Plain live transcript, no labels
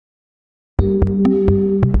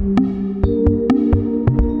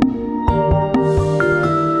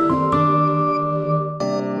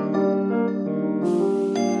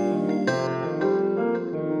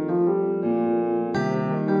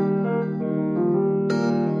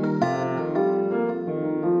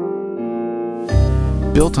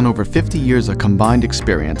Built on over 50 years of combined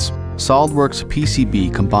experience, Solidworks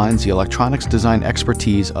Pcb combines the electronics design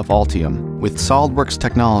expertise of Altium with Solidworks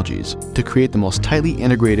technologies to create the most tightly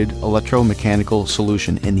integrated electromechanical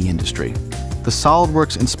solution in the industry. The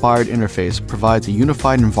Solidworks-inspired interface provides a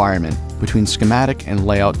unified environment between schematic and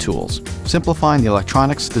layout tools, simplifying the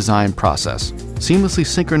electronics design process, seamlessly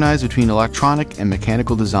synchronized between electronic and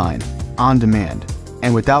mechanical design, on demand,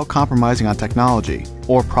 and without compromising on technology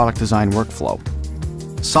or product design workflow.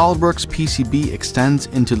 Solidworks Pcb extends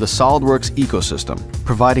into the Solidworks ecosystem,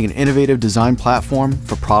 providing an innovative design platform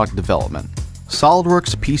for product development.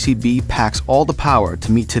 Solidworks Pcb packs all the power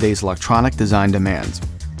to meet today's electronic design demands.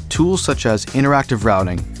 Tools such as interactive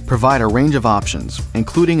routing provide a range of options,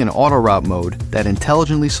 including an auto route mode that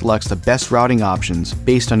intelligently selects the best routing options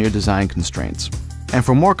based on your design constraints. And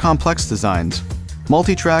for more complex designs,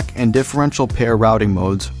 multi-track and differential pair routing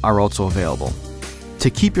modes are also available. To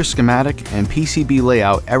keep your schematic and PCB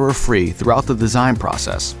layout error-free throughout the design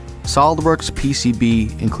process, Solidworks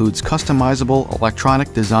Pcb includes customizable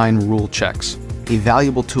electronic design rule checks, a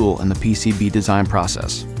valuable tool in the PCB design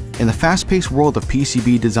process. In the fast-paced world of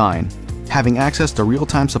PCB design, having access to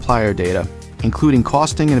real-time supplier data, including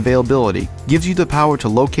costing and availability, gives you the power to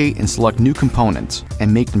locate and select new components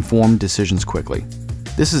and make informed decisions quickly.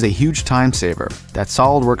 This is a huge time saver that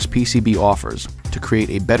Solidworks Pcb offers to create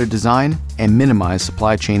a better design and minimize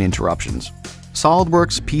supply chain interruptions.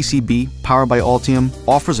 Solidworks Pcb, powered by Altium,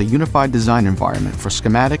 offers a unified design environment for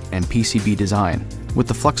schematic and PCB design, with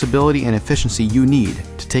the flexibility and efficiency you need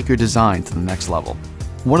to take your design to the next level.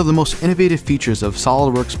 One of the most innovative features of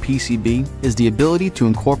Solidworks Pcb is the ability to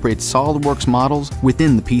incorporate SolidWorks models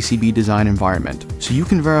within the PCB design environment, so you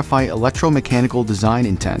can verify electromechanical design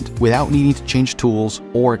intent without needing to change tools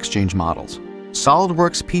or exchange models.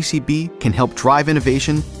 SolidWorks Pcb can help drive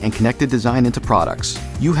innovation and connected design into products.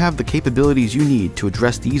 You have the capabilities you need to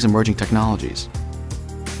address these emerging technologies.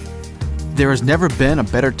 There has never been a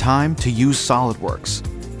better time to use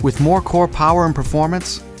SolidWorks. With more core power and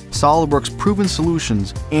performance, SolidWorks' proven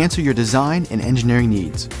solutions answer your design and engineering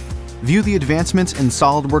needs. View the advancements in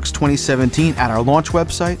SolidWorks 2017 at our launch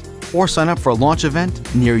website or sign up for a launch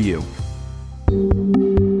event near you.